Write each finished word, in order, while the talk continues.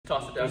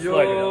Toss it down. It's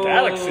like a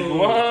galaxy.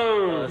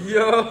 Whoa.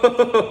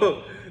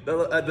 Yo.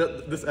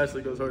 This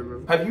actually goes hard,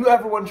 bro. Have you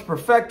ever wanted to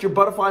perfect your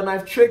butterfly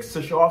knife tricks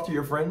to show off to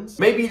your friends?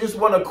 Maybe you just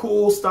want a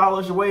cool,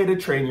 stylish way to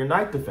train your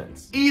knife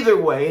defense. Either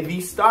way,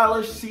 the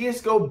stylish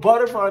CSGO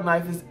butterfly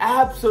knife is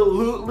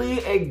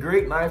absolutely a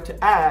great knife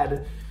to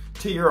add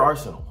to your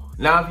arsenal.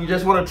 Now, if you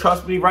just want to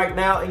trust me right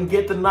now and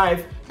get the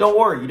knife, don't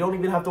worry, you don't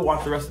even have to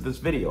watch the rest of this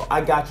video.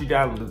 I got you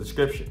down in the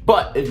description.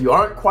 But if you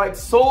aren't quite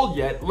sold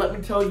yet, let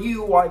me tell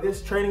you why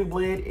this training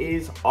blade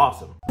is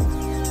awesome.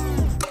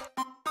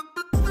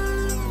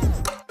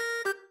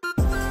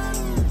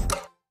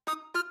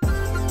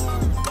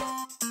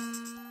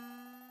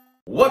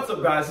 What's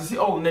up, guys? It's the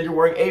old ninja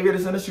wearing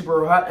aviators and a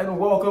superhero hat, and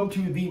welcome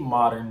to the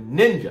Modern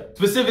Ninja.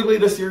 Specifically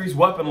the series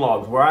Weapon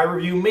Logs, where I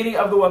review many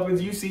of the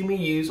weapons you see me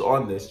use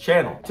on this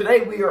channel.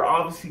 Today we are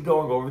obviously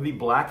going over the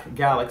Black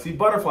Galaxy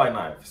butterfly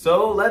knife,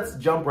 so let's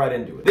jump right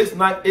into it. This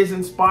knife is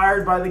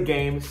inspired by the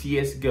game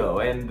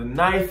CSGO, and the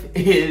knife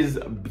is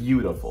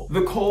beautiful.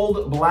 The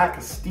cold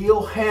black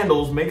steel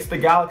handles makes the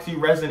Galaxy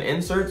resin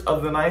inserts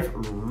of the knife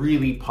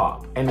really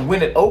pop, and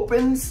when it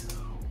opens,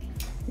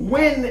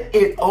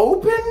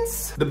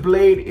 the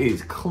blade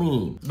is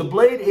clean. The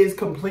blade is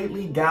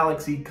completely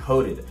Galaxy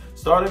coated,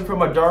 starting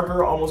from a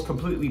darker, almost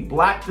completely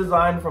black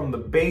design from the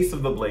base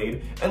of the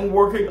blade and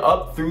working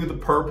up through the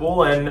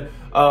purple and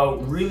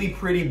really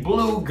pretty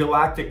blue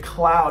galactic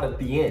cloud at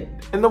the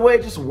end. And the way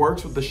it just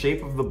works with the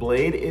shape of the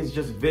blade is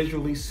just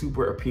visually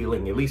super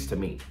appealing, at least to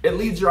me. It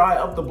leads your eye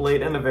up the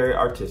blade in a very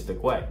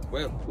artistic way.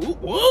 Well,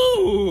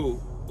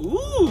 ooh.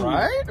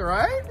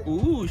 Right?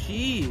 Ooh,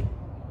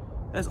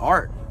 that's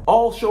art.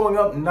 All showing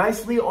up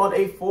nicely on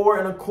a 4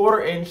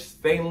 1/4 inch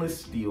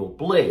stainless steel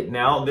blade.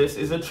 Now, this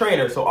is a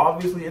trainer, so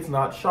obviously it's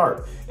not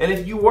sharp. And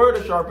if you were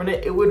to sharpen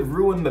it, it would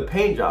ruin the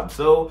paint job.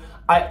 So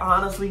I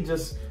honestly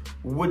just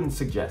wouldn't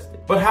suggest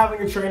it. But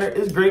having a trainer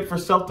is great for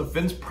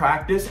self-defense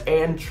practice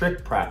and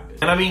trick practice.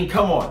 And I mean,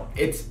 come on,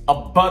 it's a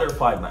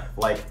butterfly knife.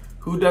 Like,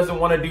 who doesn't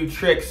want to do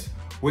tricks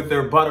with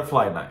their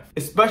butterfly knife,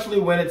 especially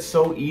when it's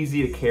so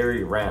easy to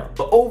carry around.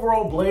 The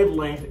overall blade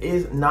length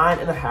is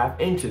 9.5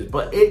 inches,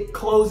 but it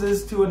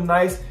closes to a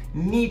nice,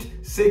 neat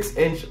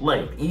 6-inch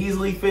length,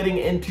 easily fitting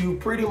into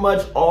pretty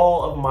much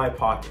all of my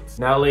pockets.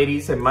 Now,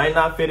 ladies, it might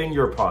not fit in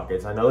your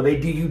pockets. I know they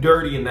do you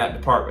dirty in that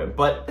department,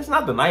 but it's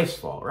not the knife's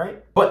fault,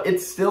 right? But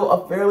it's still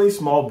a fairly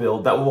small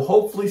build that will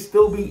hopefully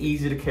still be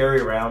easy to carry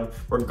around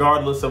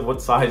regardless of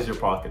what size your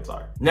pockets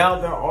are. Now,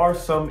 there are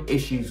some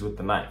issues with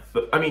the knife.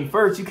 But I mean,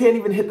 first, you can't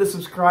even hit the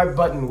subscribe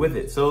button with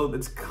it, so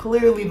it's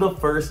clearly the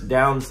first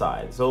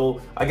downside.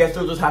 So I guess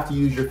you'll just have to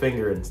use your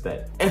finger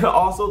instead. And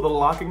also, the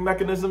locking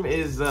mechanism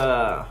is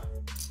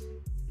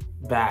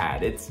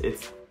bad.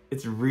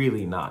 It's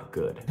really not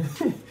good.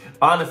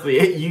 Honestly,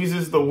 it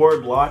uses the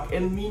word lock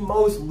in the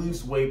most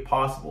loose way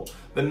possible.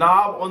 The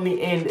knob on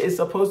the end is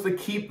supposed to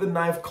keep the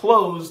knife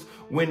closed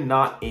when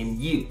not in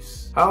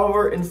use.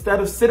 However, instead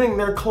of sitting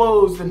there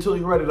closed until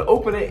you're ready to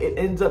open it, it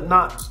ends up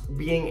not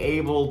being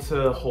able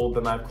to hold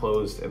the knife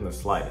closed in the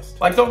slightest.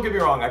 Like, don't get me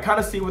wrong, I kind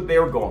of see what they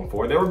were going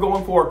for. They were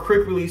going for a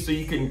quick release so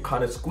you can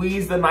kind of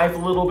squeeze the knife a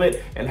little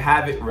bit and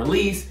have it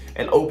release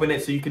and open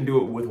it so you can do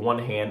it with one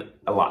hand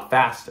a lot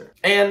faster.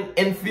 And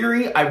in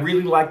theory, I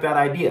really like that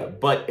idea,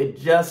 but it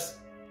just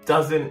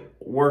doesn't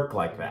work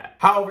like that.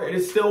 However, it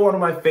is still one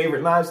of my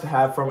favorite knives to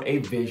have from a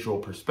visual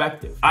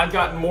perspective. I've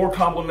gotten more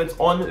compliments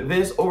on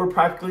this over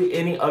practically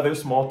any other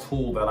small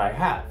tool that I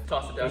have.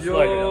 Toss it down. It's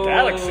like a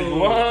galaxy.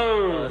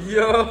 Whoa.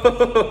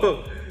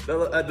 Yo.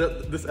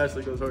 This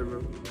actually goes hard,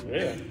 bro.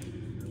 Yeah.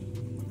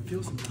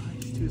 Feels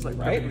nice, too. It's like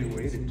Right? perfectly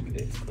weighted.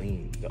 It's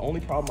clean. The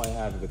only problem I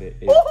have with it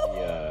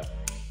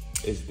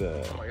is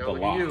the Oh my God, the look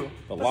at lock. you.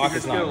 The That's lock a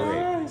is good not skill.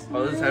 great.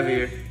 Oh, this is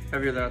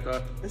heavier than I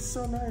thought. It's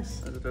so nice.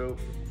 That's dope.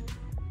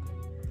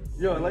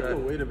 Yo, I like the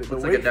weight of it. The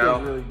Looks like weight a dowel.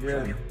 feels really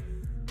good.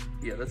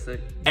 Yeah, that's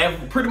sick.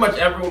 And pretty much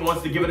everyone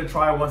wants to give it a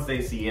try once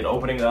they see it,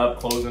 opening it up,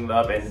 closing it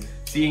up, and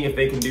seeing if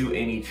they can do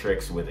any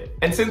tricks with it.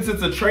 And since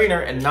it's a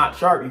trainer and not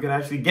sharp, you can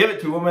actually give it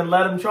to them and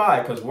let them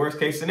try, because worst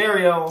case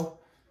scenario,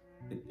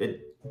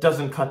 it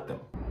doesn't cut them.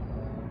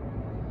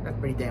 That's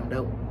pretty damn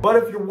dope. But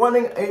if you're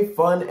wanting a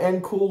fun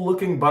and cool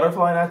looking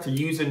butterfly knife to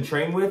use and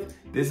train with,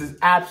 this is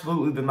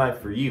absolutely the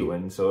knife for you.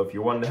 And so if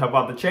you're wanting to help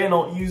out the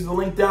channel, use the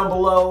link down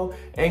below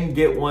and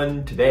get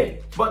one today.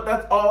 But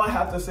that's all I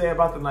have to say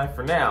about the knife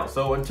for now.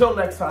 So until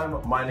next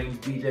time, my name's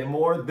DJ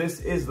Moore,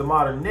 this is the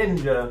Modern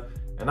Ninja,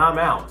 and I'm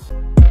out.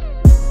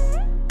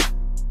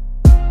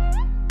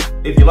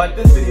 If you like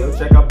this video,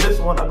 check out this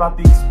one about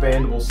the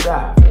expandable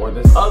staff, or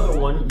this other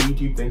one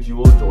YouTube thinks you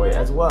will enjoy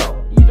as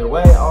well. Either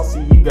way, I'll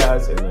see you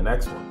guys in the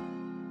next one.